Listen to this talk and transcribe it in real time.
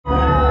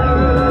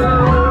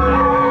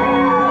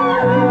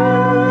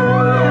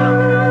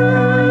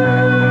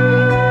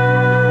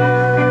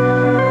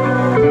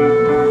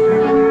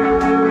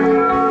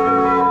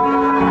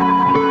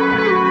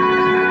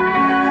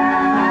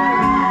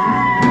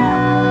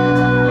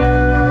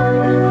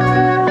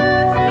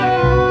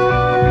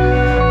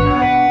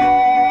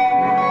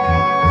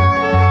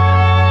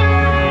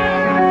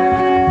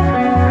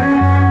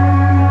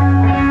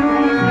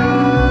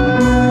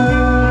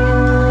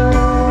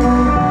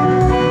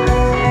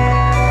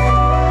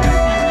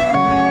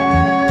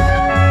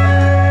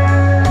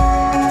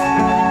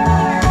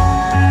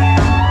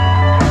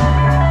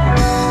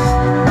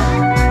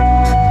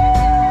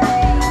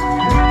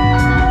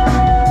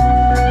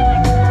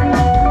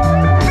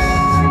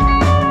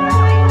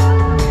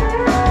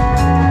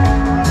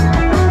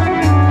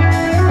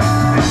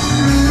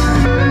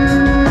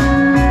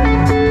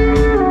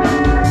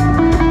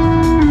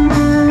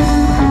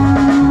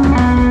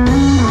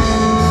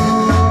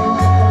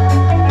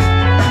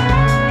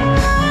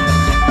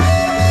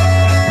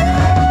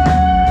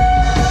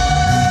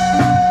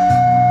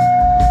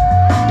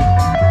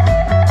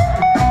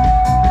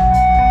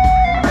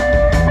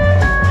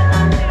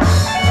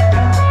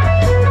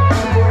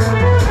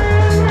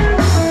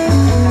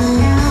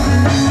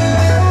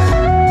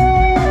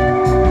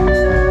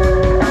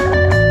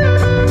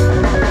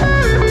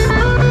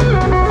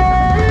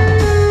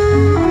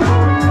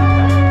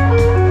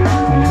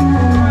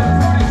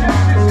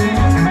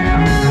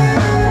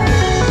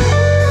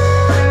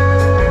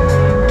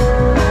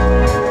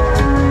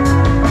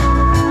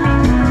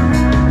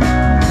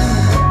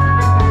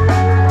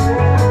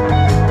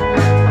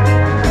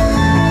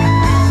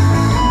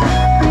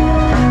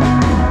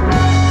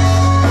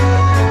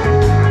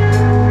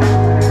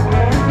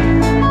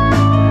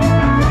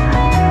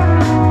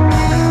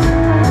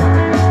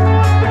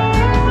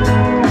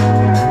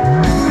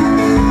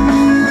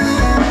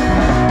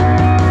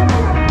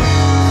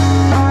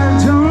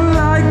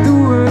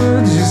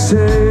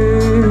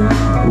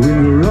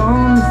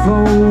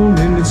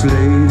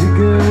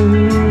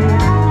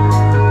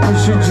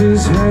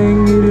just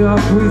hang it up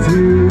with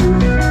you.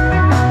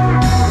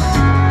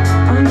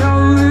 I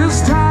know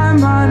this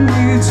time I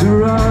need to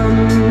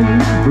run,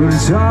 but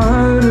it's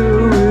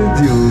harder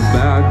with your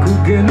back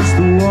against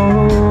the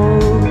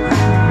wall. I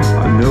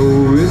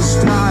know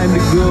it's time to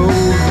go.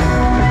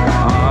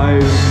 I'm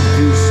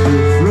just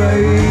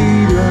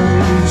afraid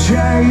of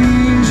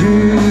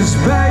changes,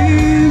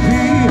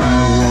 baby. I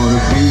don't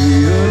wanna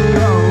be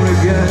alone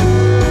again,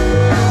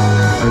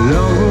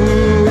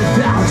 alone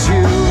without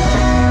you.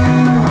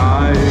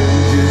 I'm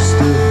just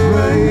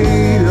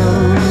afraid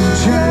of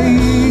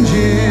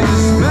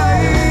changes,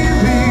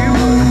 baby,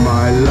 but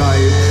my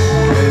life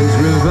can't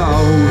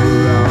revolve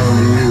around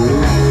you.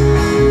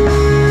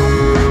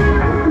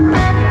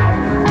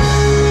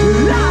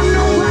 Well, I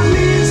know I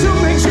need to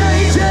make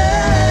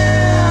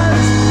changes,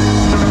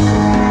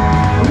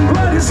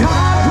 but it's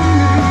hard for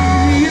me,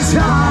 it's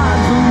hard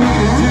for me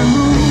to do.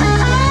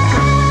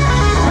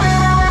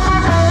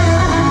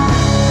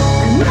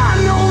 And I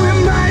know it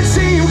might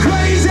seem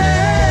crazy,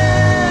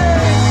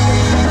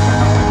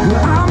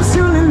 but I'm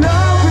still in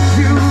love with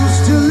you,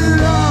 still in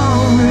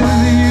love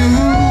with you.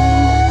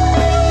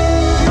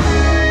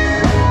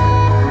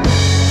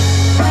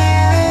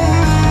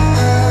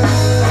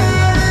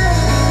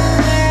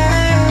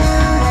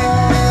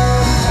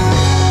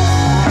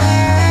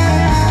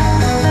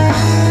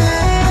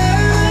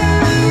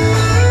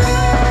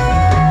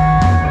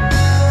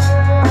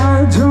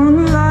 I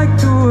don't like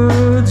the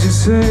words you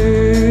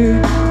say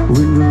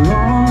when we're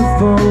on the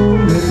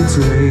phone and it's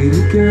late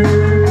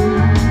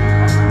again.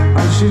 I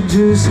should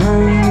just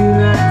hang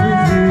it up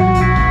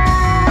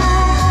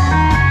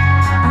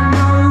with you. I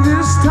know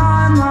this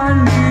time I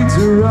need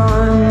to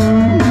run,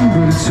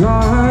 but it's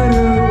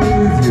harder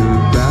with your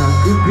back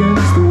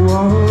against the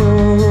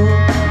wall.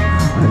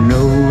 I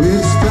know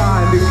it's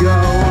time to go.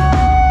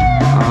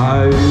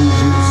 I'm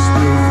just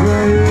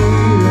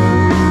afraid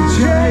of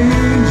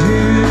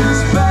changes,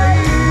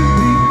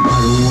 baby. I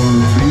don't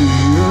wanna be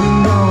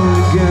alone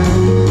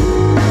again,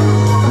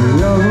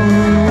 alone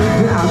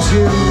without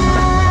you.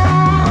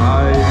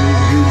 I'm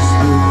just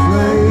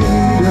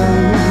afraid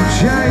of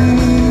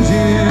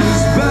changes,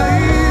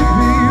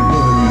 baby,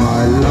 but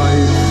my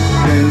life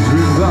can't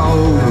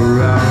revolve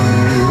around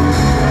you.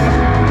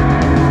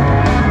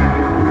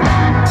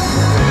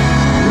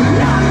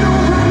 I know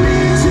I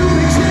need to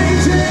make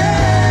changes,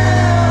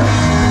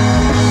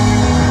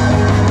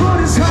 but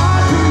it's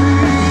hard for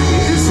me,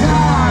 it's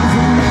hard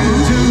for me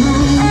to do.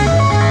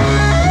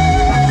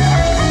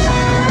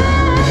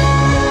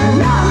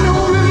 And I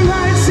know it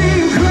might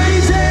seem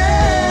crazy,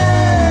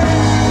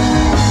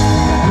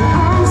 but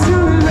I'm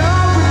still in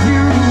love with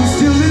you,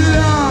 still in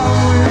love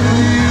with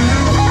you.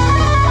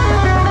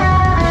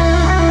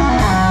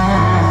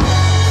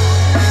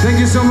 Thank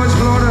you so much,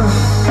 Florida.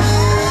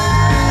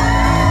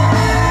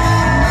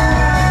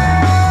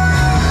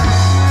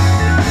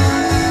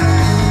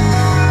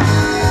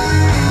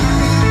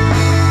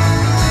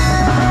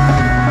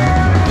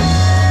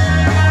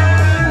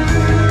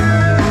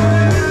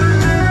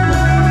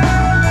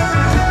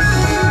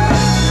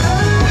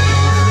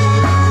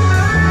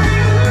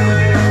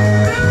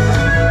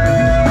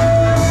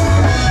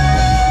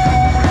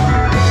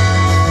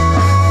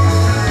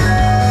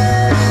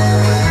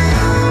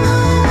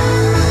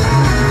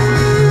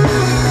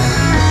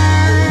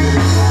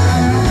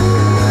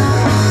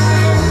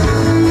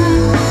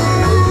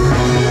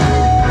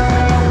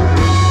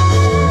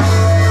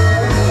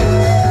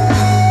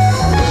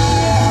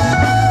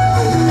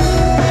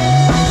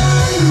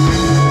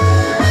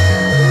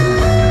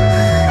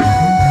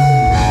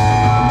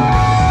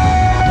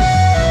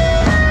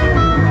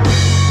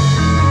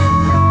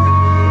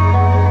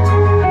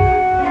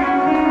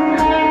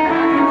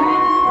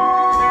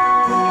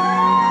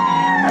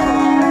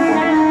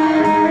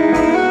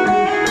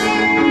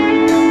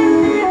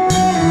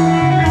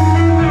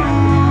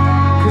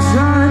 Cause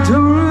I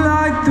don't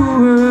like the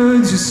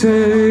words you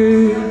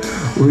say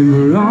when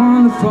we're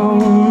on the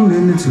phone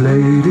and it's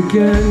late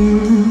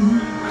again.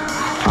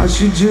 I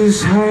should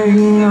just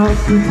hang up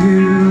with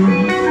you.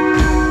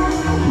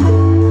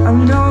 I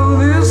know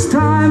this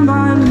time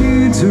I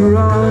need to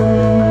run,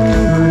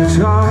 but it's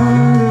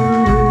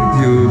harder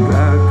with your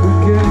back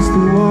against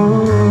the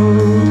wall.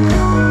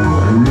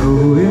 I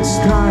know it's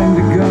time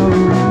to go.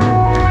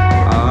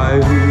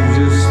 I'm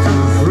just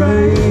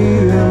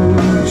afraid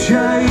of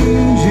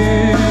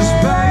changes,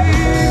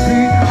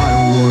 baby. I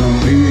don't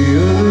wanna be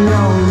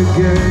alone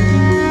again,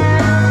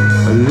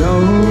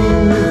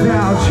 alone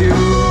without you.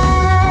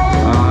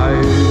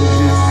 I'm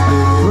just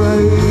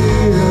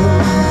afraid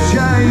of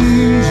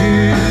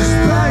changes,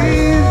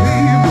 baby,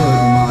 but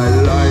my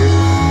life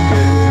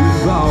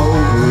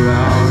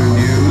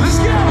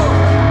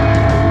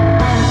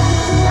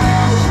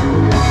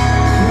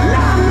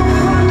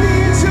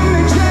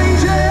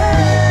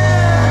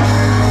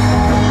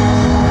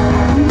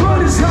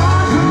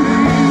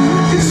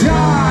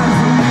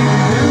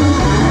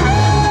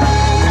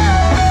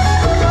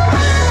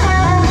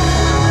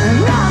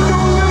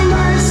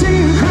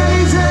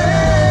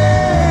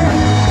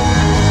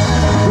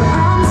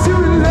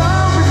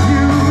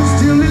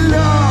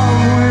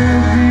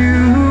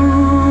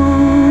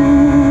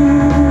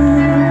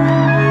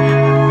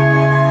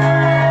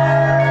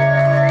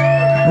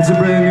That's a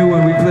brand new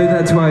one. We played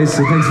that twice,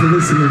 so thanks for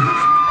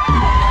listening.